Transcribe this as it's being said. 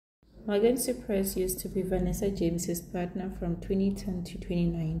Morgan Cipres used to be Vanessa James's partner from 2010 to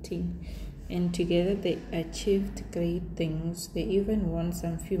 2019, and together they achieved great things. They even won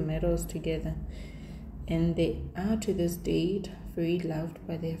some few medals together, and they are to this date very loved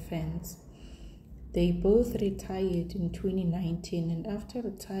by their fans. They both retired in 2019, and after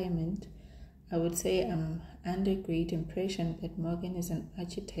retirement, I would say I'm under great impression that Morgan is an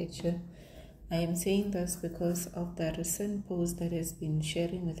architecture. I am saying this because of the recent post that has been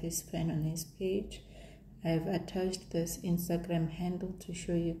sharing with his fan on his page. I've attached this Instagram handle to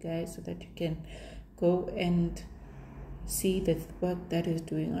show you guys so that you can go and see the work that he's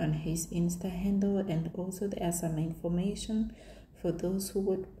doing on his Insta handle, and also there are some information for those who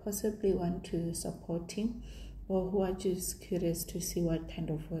would possibly want to support him or who are just curious to see what kind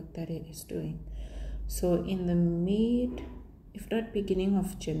of work that he is doing. So in the mid, if not beginning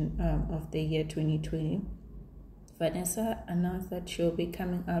of the year 2020, Vanessa announced that she'll be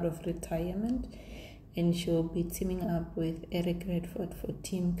coming out of retirement and she'll be teaming up with Eric Radford for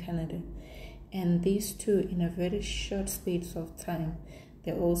Team Canada. And these two, in a very short space of time,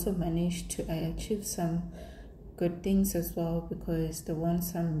 they also managed to achieve some good things as well, because they won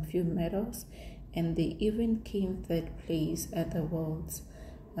some few medals and they even came third place at the Worlds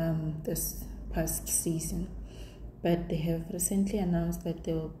this past season. But they have recently announced that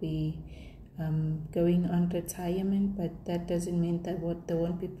they will be going on retirement, but that doesn't mean that they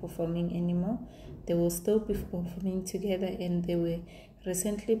won't be performing anymore. They will still be performing together, and they were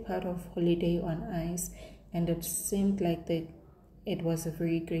recently part of Holiday on Ice, and it seemed like it was a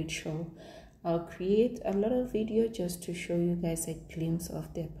very great show. I'll create a lot of video just to show you guys a glimpse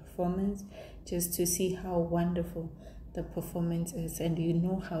of their performance, just to see how wonderful the performance is, and you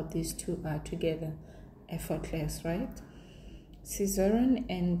know how these two are together. Effortless, right? Cizeron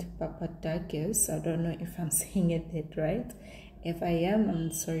and Papadaki, I don't know if I'm saying it right. If I am,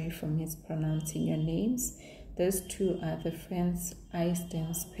 I'm sorry for mispronouncing your names. Those two are the French ice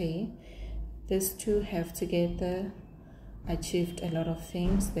dance pair. These two have together achieved a lot of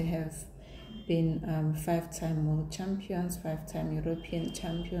things. They have been 5-time world champions, 5-time European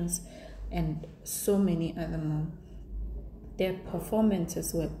champions, and so many other more. Their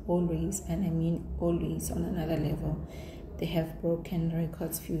performances were always, and I mean always, on another level. They have broken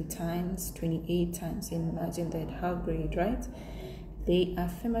records few times, 28 times. Imagine that, how great, right? They are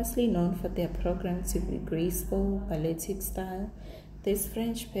famously known for their program to be graceful, balletic style. This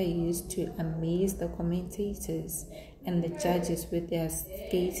French pair used to amaze the commentators and the judges with their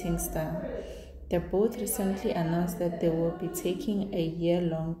skating style. They both recently announced that they will be taking a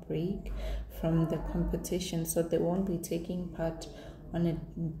year-long break from the competition, so they won't be taking part on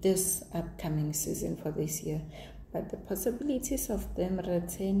this upcoming season for this year. But the possibilities of them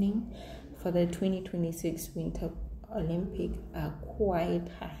returning for the 2026 Winter Olympic are quite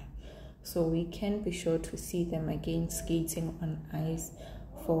high. So we can be sure to see them again skating on ice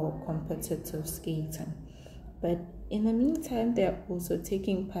for competitive skating. But in the meantime, they are also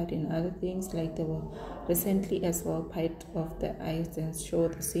taking part in other things, like they were recently as well part of the ice dance show,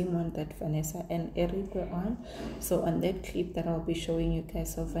 the same one that Vanessa and Eric were on. So on that clip that I'll be showing you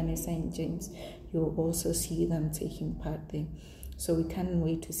guys of Vanessa and James, you'll also see them taking part there. So we can't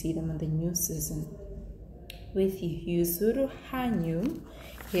wait to see them on the new season. With Yuzuru Hanyu,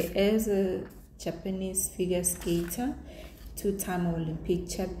 he is a Japanese figure skater, 2-time Olympic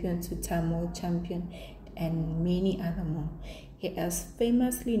champion, 2-time world champion, and many other more. He is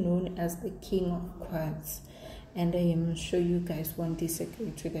famously known as the king of quads, and I am sure you guys won't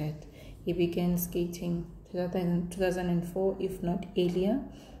disagree to that. He began skating 2004, if not earlier.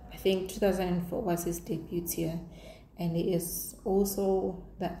 I think 2004 was his debut year, and he is also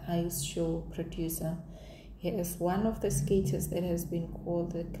the ice show producer. He is one of the skaters that has been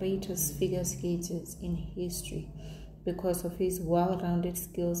called the greatest figure skaters in history because of his well-rounded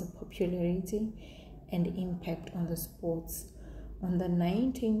skills and popularity and impact on the sports. On the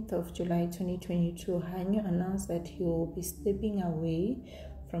 19th of July 2022, Hanyu announced that he will be stepping away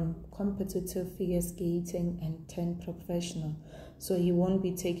from competitive figure skating and turn professional. So he won't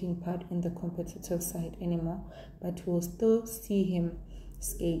be taking part in the competitive side anymore, but we'll still see him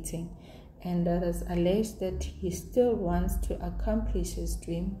skating. And others allege that he still wants to accomplish his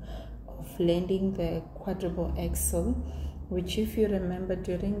dream of landing the quadruple axel, which, if you remember,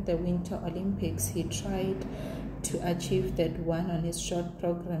 during the Winter Olympics, he tried to achieve that one on his short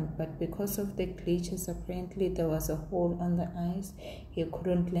program, but because of the glitches, apparently there was a hole on the ice, he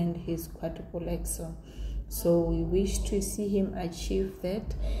couldn't land his quadruple axel. So we wish to see him achieve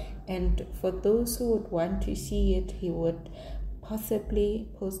that, and for those who would want to see it, he would possibly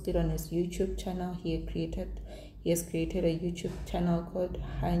post it on his YouTube channel. He created He has created a YouTube channel called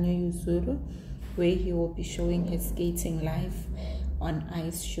Hanyu Yuzuru, where he will be showing his skating life on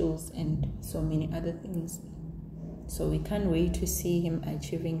ice shows and so many other things. So we can't wait to see him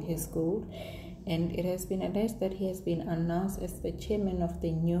achieving his goal. And it has been alleged that he has been announced as the chairman of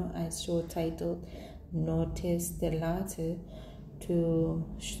the new ice show titled Notice the Latter, to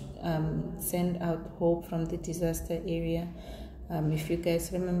send out hope from the disaster area. If you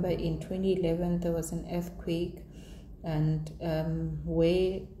guys remember, in 2011 there was an earthquake, and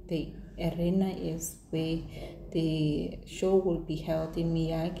where the arena is, where the show will be held in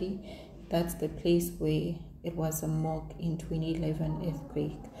Miyagi, that's the place where it was a mock in 2011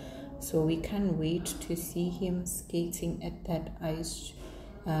 earthquake. So we can't wait to see him skating at that ice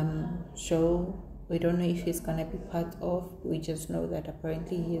show. We don't know if he's gonna be part of. We just know that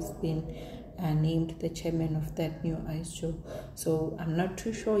apparently he has been named the chairman of that new ice show. So I'm not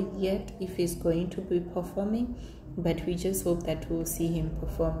too sure yet if he's going to be performing, but we just hope that we'll see him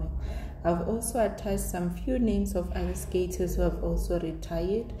performing. I've also attached some few names of other skaters who have also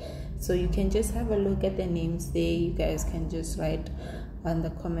retired, so you can just have a look at the names there. You guys can just write on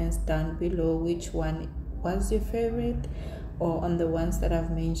the comments down below which one was your favorite, or on the ones that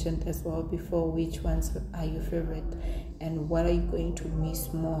I've mentioned as well before, which ones are your favorite, and what are you going to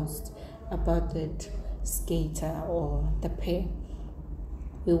miss most about that skater or the pair.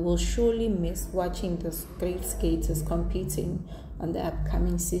 We will surely miss watching those great skaters competing on the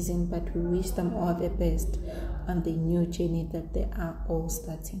upcoming season, but we wish them all the best on the new journey that they are all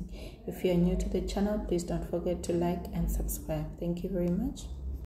starting. If you are new to the channel, please don't forget to like and subscribe. Thank you very much.